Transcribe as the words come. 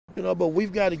You know, but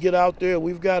we've got to get out there.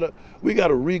 We got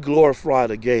to re-glorify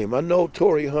the game. I know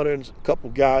Torii Hunter and a couple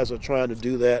guys are trying to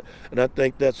do that, and I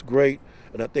think that's great.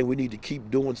 And I think we need to keep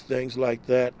doing things like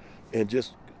that, and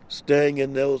just staying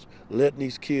in those, letting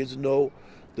these kids know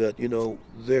that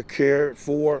they're cared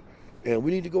for, and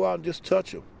we need to go out and just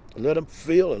touch them, and let them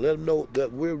feel, and let them know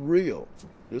that we're real.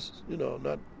 This is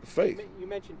not fake. You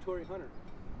mentioned Torii Hunter.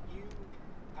 You,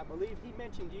 I believe he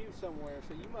mentioned you somewhere,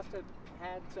 so you must have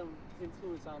had some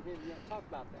influence on him. Talk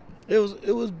about that.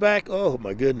 It was back. Oh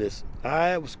my goodness!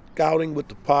 I was scouting with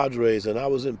the Padres, and I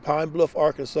was in Pine Bluff,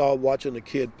 Arkansas, watching the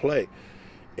kid play.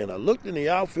 And I looked in the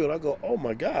outfield. I go, oh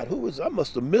my God, who is? I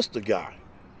must have missed a guy.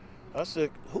 I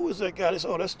said, who is that guy? They said,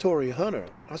 oh, that's Torii Hunter.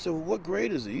 I said, well, what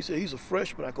grade is he? He said, he's a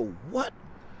freshman. I go, what?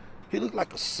 He looked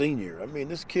like a senior. I mean,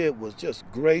 this kid was just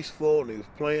graceful, and he was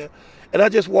playing. And I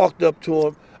just walked up to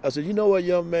him. I said, you know what,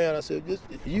 young man? I said,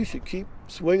 you should keep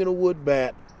swinging a wood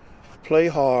bat, play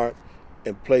hard,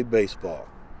 and play baseball.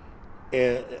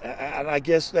 And I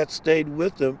guess that stayed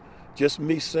with him, just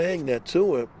me saying that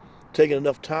to him, taking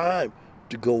enough time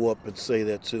to go up and say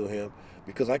that to him,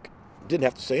 because I didn't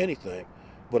have to say anything,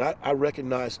 but I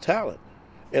recognized talent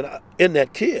in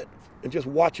that kid, and just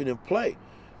watching him play.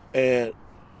 And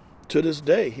to this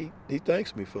day, he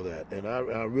thanks me for that, and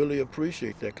I really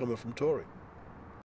appreciate that coming from Torii.